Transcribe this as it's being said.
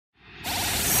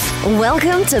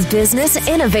Welcome to Business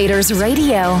Innovators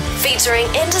Radio, featuring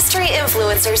industry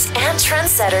influencers and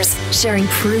trendsetters sharing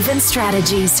proven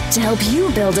strategies to help you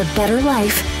build a better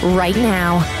life right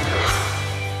now.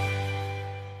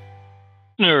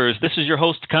 This is your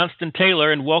host, Constant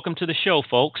Taylor, and welcome to the show,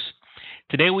 folks.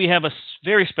 Today we have a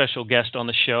very special guest on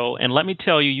the show, and let me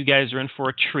tell you, you guys are in for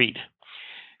a treat.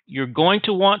 You're going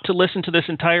to want to listen to this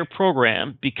entire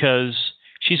program because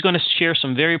she's going to share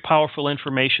some very powerful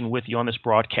information with you on this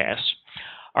broadcast.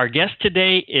 Our guest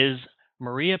today is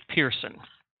Maria Pearson.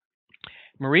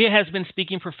 Maria has been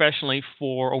speaking professionally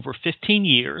for over 15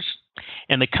 years,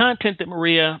 and the content that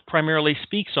Maria primarily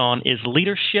speaks on is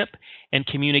leadership and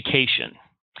communication.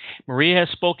 Maria has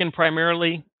spoken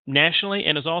primarily nationally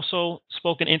and has also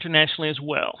spoken internationally as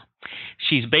well.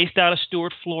 She's based out of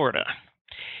Stuart, Florida.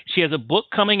 She has a book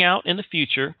coming out in the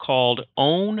future called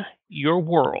Own Your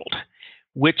World,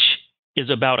 which is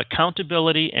about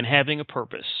accountability and having a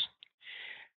purpose.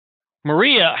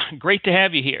 Maria, great to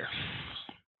have you here.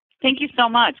 Thank you so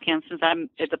much, Constance.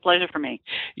 It's a pleasure for me.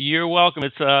 You're welcome.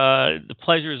 The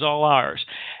pleasure is all ours.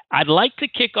 I'd like to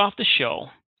kick off the show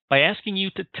by asking you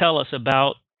to tell us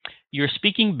about your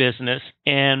speaking business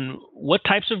and what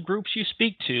types of groups you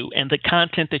speak to and the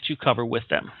content that you cover with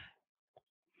them.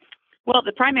 Well,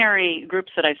 the primary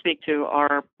groups that I speak to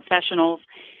are professionals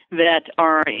that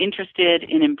are interested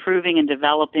in improving and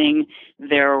developing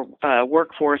their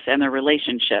workforce and their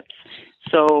relationships.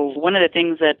 So one of the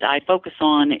things that I focus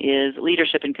on is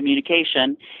leadership and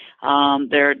communication.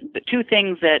 There are the two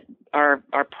things that are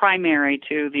primary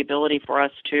to the ability for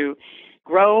us to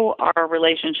grow our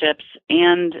relationships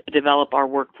and develop our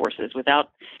workforces.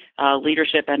 Without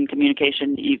leadership and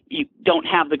communication, you don't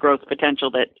have the growth potential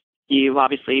that you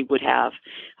obviously would have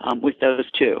with those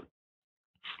two.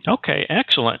 Okay,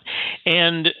 excellent.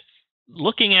 And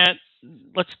looking at,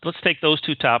 let's take those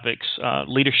two topics,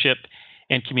 leadership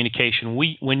and communication.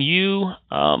 When you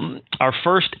are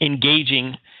first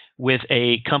engaging with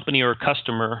a company or a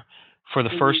customer for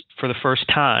the first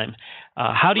time,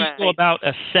 how do you go about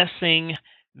assessing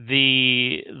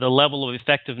the level of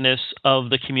effectiveness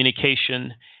of the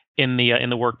communication in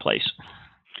the workplace?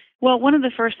 Well, one of the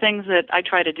first things that I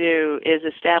try to do is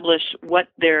establish what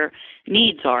their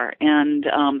needs are and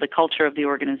the culture of the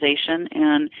organization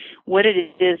and what it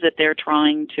is that they're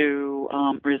trying to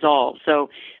resolve.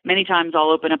 So many times I'll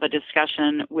open up a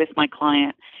discussion with my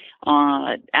client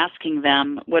asking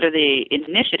them what are the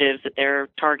initiatives that they're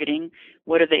targeting,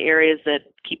 what are the areas that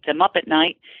keep them up at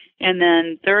night, and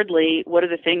then thirdly, what are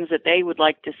the things that they would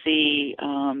like to see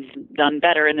done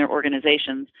better in their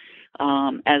organizations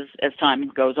as time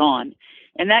goes on.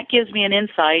 And that gives me an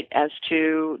insight as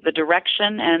to the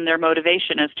direction and their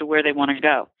motivation as to where they want to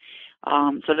go.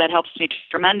 So that helps me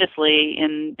tremendously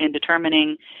in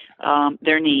determining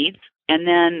their needs. And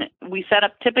then we set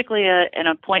up typically an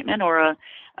appointment or a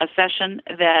session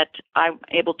that I'm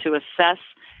able to assess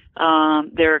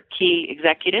their key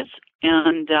executives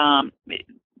and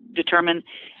determine,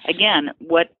 again,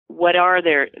 what are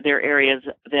their areas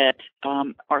that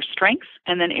are strengths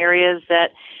and then areas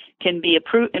that can be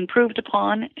improved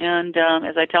upon. And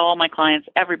as I tell all my clients,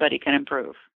 everybody can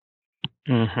improve.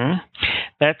 Mm-hmm.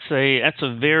 That's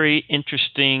a very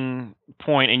interesting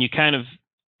point, and you kind of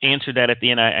answered that at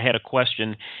the end. I had a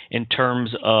question in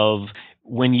terms of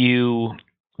when you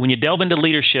delve into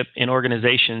leadership in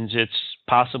organizations, it's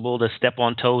possible to step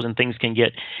on toes and things can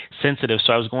get sensitive.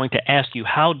 So I was going to ask you,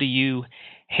 how do you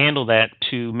handle that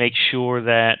to make sure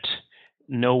that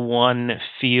no one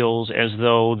feels as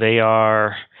though they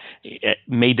are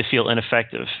made to feel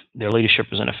ineffective, their leadership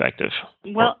is ineffective?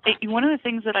 Well, one of the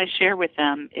things that I share with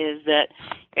them is that,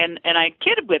 and I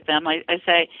kid with them, I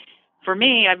say, for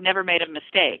me, I've never made a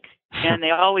mistake. And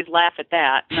they always laugh at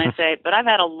that. And I say, but I've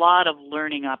had a lot of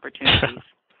learning opportunities.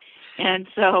 And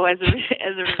so as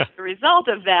a result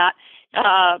of that,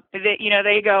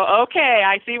 they go, okay,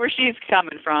 I see where she's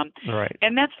coming from. Right.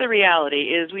 And that's the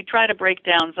reality, is we try to break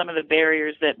down some of the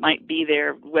barriers that might be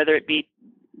there, whether it be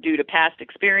due to past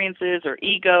experiences or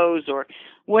egos or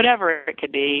whatever it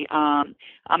could be. I'm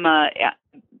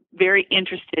very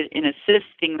interested in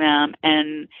assisting them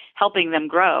and helping them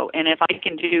grow. And if I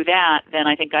can do that, then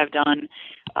I think I've done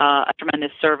a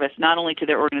tremendous service, not only to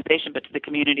their organization, but to the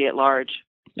community at large.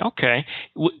 Okay.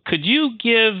 Could you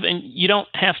give, and you don't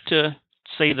have to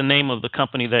say the name of the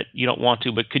company that you don't want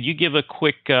to, but could you give a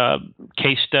quick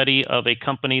case study of a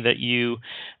company that you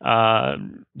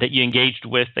engaged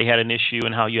with, they had an issue,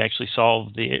 and how you actually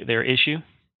solved their issue?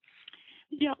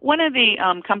 Yeah, one of the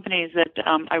companies that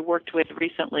I worked with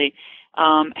recently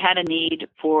had a need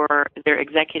for their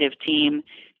executive team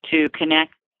to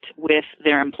connect with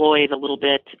their employees a little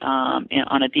bit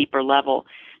on a deeper level.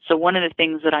 So one of the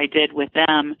things that I did with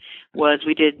them was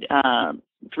we did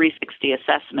 360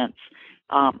 assessments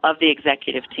of the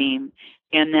executive team.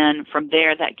 And then from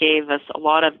there, that gave us a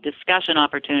lot of discussion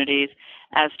opportunities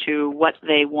as to what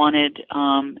they wanted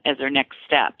as their next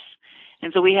steps.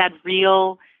 And so we had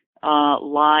real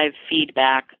live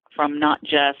feedback from not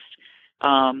just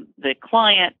the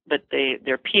client, but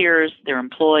their peers, their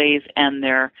employees, and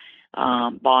their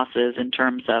bosses in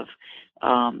terms of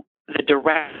the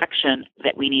direction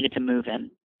that we needed to move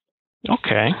in.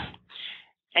 Okay.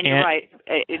 And you're right.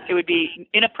 It would be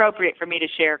inappropriate for me to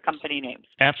share company names.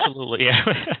 Absolutely, yeah.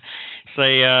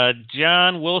 Say,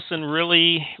 John Wilson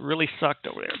really sucked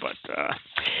over there, but...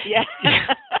 yeah.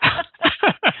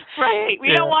 Right.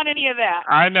 We don't want any of that.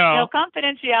 I know.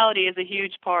 Confidentiality is a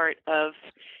huge part of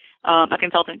a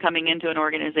consultant coming into an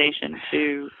organization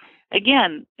to,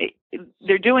 again,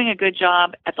 they're doing a good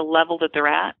job at the level that they're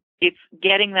at. It's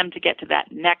getting them to get to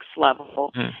that next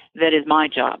level that is my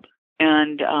job.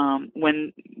 And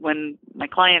when my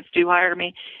clients do hire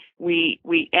me,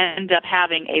 we end up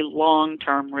having a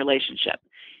long-term relationship,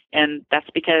 and that's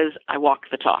because I walk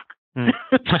the talk.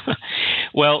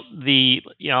 Well,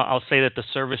 I'll say that the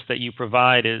service that you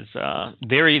provide is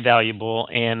very valuable,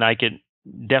 and I could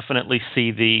definitely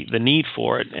see the need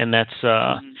for it, and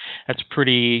that's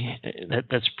pretty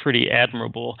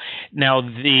admirable. Now,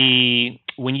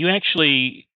 when you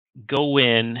actually go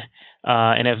in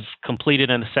and have completed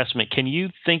an assessment, can you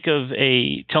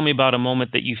tell me about a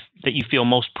moment that you feel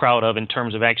most proud of in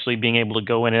terms of actually being able to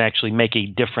go in and actually make a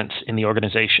difference in the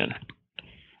organization?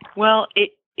 Well,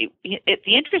 the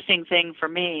interesting thing for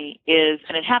me is,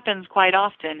 and it happens quite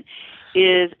often,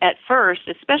 is at first,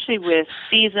 especially with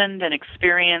seasoned and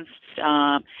experienced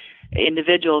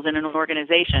individuals in an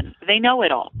organization, they know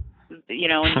it all.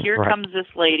 And here right. comes this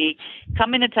lady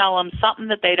coming to tell them something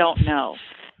that they don't know.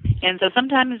 And so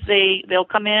sometimes they'll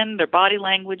come in, their body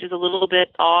language is a little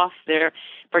bit off, their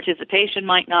participation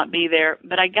might not be there.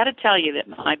 But I got to tell you that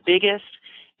my biggest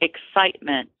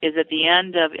excitement is at the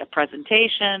end of a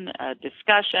presentation, a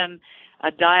discussion,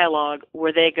 a dialogue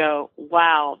where they go,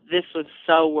 wow, this was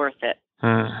so worth it.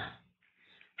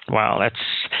 Wow,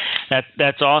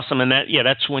 that's awesome, and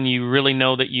that's when you really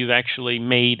know that you've actually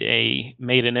made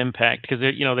an impact, because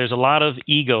there's a lot of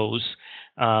egos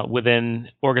within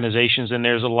organizations, and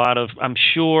there's a lot of, I'm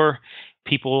sure,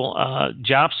 people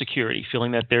job security,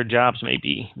 feeling that their jobs may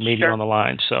be sure. on the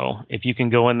line. So if you can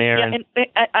go in there, and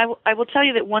I will tell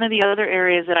you that one of the other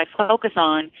areas that I focus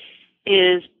on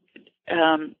is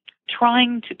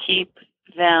trying to keep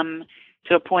them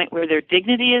to a point where their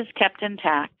dignity is kept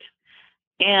intact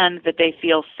and that they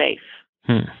feel safe.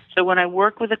 So when I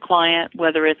work with a client,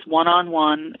 whether it's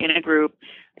one-on-one in a group,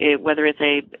 whether it's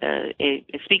a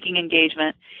speaking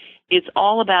engagement, it's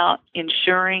all about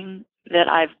ensuring that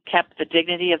I've kept the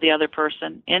dignity of the other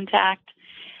person intact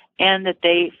and that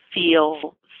they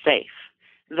feel safe.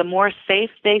 The more safe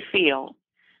they feel,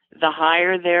 the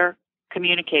higher their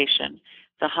communication,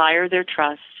 the higher their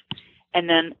trust, and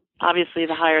then obviously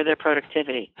the higher their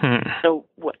productivity. So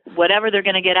whatever they're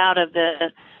going to get out of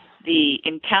the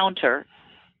encounter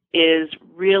is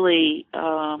really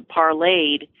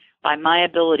parlayed by my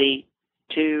ability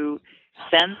to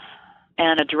sense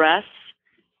and address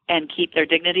and keep their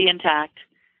dignity intact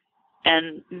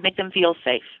and make them feel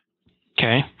safe.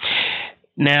 Okay.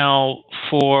 Now,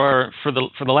 for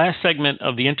the last segment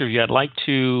of the interview, I'd like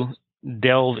to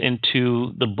delve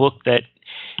into the book that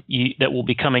will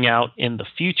be coming out in the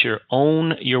future,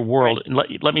 Own Your World. And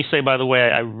let me say, by the way,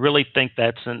 I really think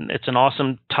it's an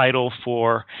awesome title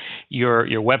for your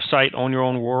website, Own Your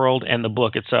Own World, and the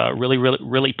book. It's really, really,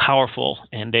 really powerful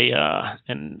and a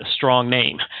strong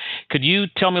name. Could you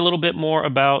tell me a little bit more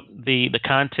about the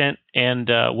content and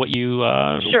what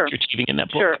you're achieving in that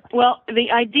book? Sure. Well,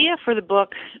 the idea for the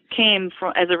book came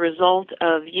as a result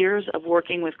of years of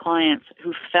working with clients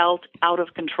who felt out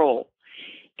of control.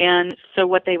 And so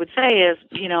what they would say is,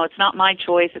 it's not my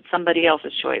choice, it's somebody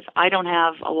else's choice. I don't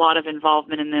have a lot of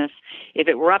involvement in this if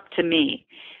it were up to me.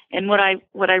 And what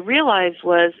I realized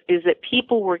is that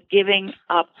people were giving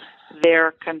up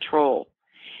their control.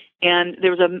 And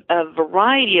there was a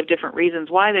variety of different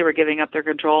reasons why they were giving up their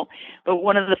control. But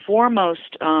one of the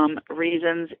foremost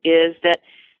reasons is that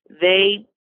they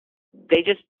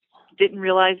just didn't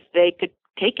realize they could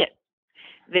take it.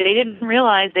 They didn't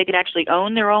realize they could actually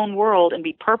own their own world and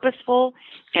be purposeful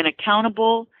and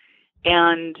accountable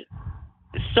and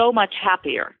so much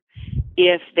happier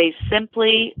if they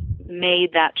simply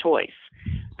made that choice.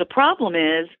 The problem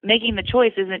is making the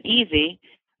choice isn't easy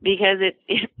because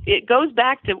it goes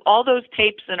back to all those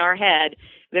tapes in our head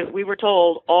that we were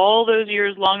told all those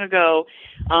years long ago,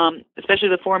 especially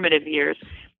the formative years.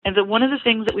 And so one of the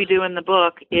things that we do in the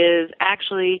book is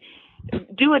actually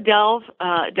do a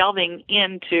delving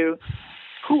into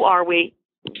who are we,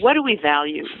 what do we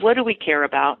value, what do we care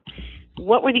about,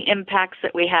 what were the impacts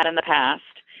that we had in the past,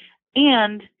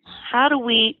 and how do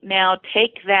we now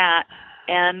take that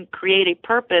and create a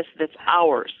purpose that's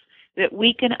ours, that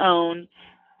we can own,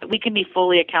 that we can be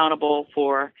fully accountable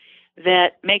for,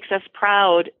 that makes us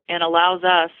proud and allows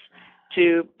us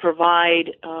to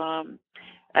provide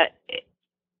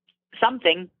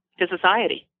something to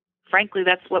society. Frankly,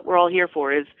 that's what we're all here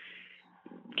for, is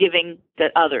giving to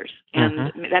others.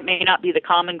 And that may not be the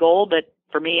common goal, but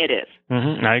for me it is.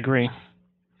 I agree.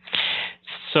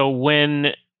 So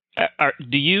when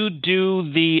do you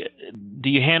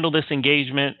handle this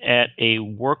engagement at a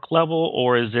work level,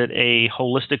 or is it a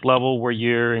holistic level where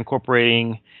you're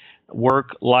incorporating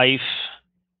work, life,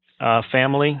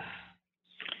 family?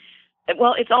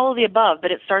 Well, it's all of the above,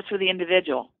 but it starts with the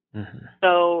individual.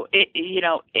 So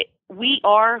we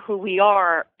are who we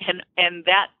are, and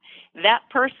that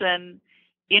person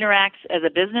interacts as a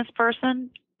business person,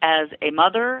 as a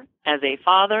mother, as a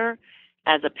father,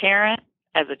 as a parent,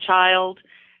 as a child,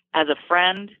 as a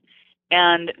friend.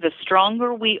 And the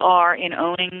stronger we are in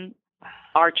owning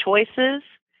our choices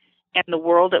and the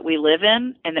world that we live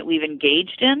in and that we've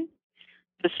engaged in,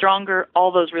 the stronger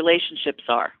all those relationships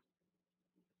are.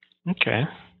 Okay.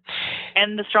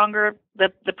 And the stronger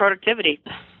the productivity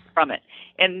from it.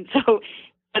 And so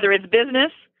whether it's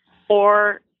business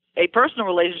or a personal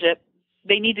relationship,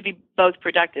 they need to be both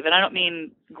productive. And I don't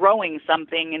mean growing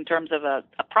something in terms of a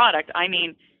product. I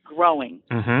mean growing.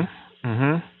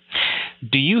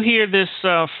 Do you hear this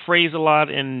phrase a lot,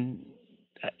 and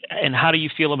how do you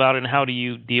feel about it, and how do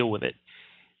you deal with it?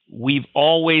 We've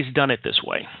always done it this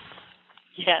way.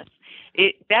 Yes.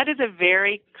 That is a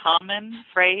very common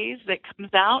phrase that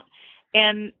comes out,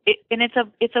 and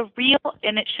it's a real,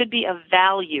 and it should be a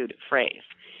valued phrase,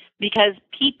 because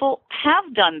people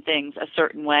have done things a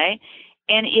certain way,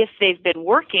 and if they've been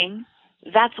working,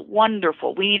 that's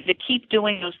wonderful. We need to keep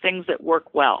doing those things that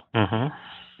work well.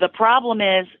 The problem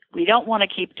is we don't want to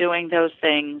keep doing those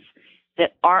things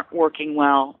that aren't working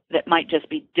well, that might just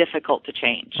be difficult to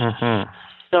change.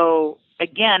 So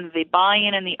again, the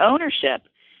buy-in and the ownership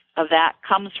of that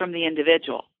comes from the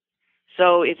individual.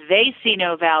 So if they see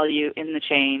no value in the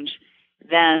change,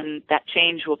 then that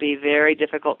change will be very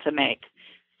difficult to make.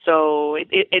 So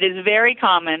it is very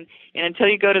common, and until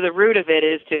you go to the root of it,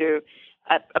 is to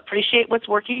appreciate what's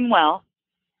working well,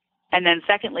 and then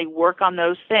secondly, work on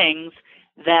those things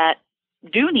that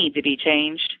do need to be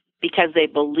changed because they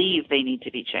believe they need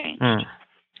to be changed.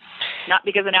 Not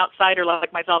because an outsider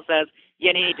like myself says,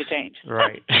 you need to change.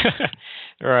 Right.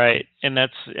 Right. And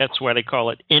that's why they call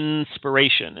it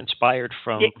inspiration, inspired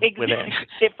from within.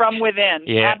 From within.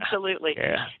 Yeah. Absolutely.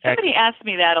 Yeah. Somebody asked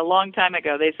me that a long time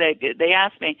ago. They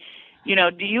asked me,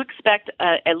 do you expect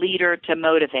a leader to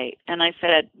motivate? And I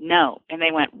said, no. And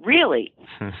they went, really?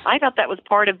 I thought that was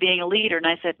part of being a leader. And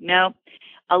I said, no.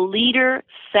 A leader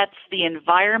sets the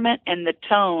environment and the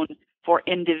tone for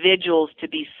individuals to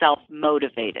be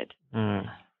self-motivated.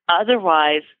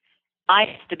 Otherwise, I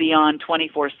have to be on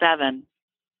 24/7,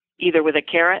 either with a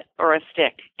carrot or a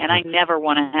stick, and I never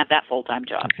want to have that full-time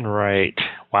job. Right.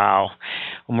 Wow.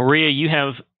 Well, Maria, you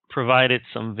have provided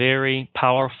some very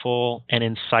powerful and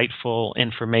insightful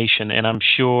information, and I'm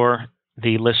sure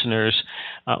the listeners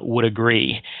would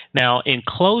agree. Now, in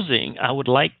closing, I would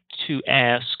like to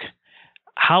ask,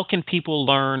 how can people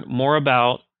learn more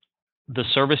about the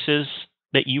services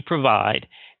that you provide?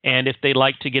 And if they'd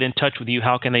like to get in touch with you,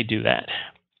 how can they do that?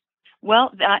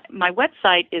 Well, my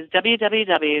website is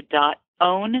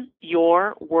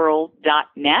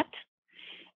www.ownyourworld.net,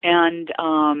 and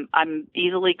I'm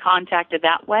easily contacted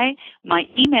that way. My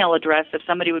email address, if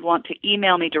somebody would want to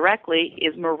email me directly,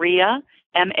 is Maria,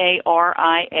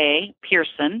 M-A-R-I-A,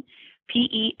 Pearson,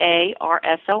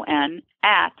 P-E-A-R-S-O-N,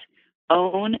 at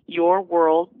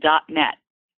ownyourworld.net.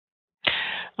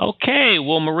 Okay.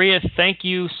 Well, Maria, thank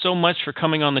you so much for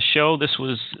coming on the show. This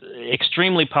was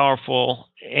extremely powerful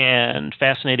and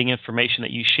fascinating information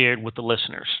that you shared with the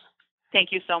listeners.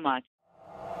 Thank you so much.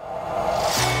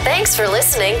 Thanks for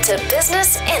listening to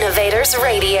Business Innovators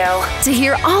Radio. To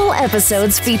hear all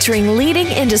episodes featuring leading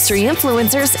industry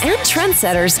influencers and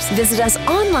trendsetters, visit us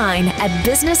online at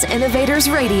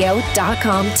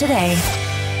businessinnovatorsradio.com today.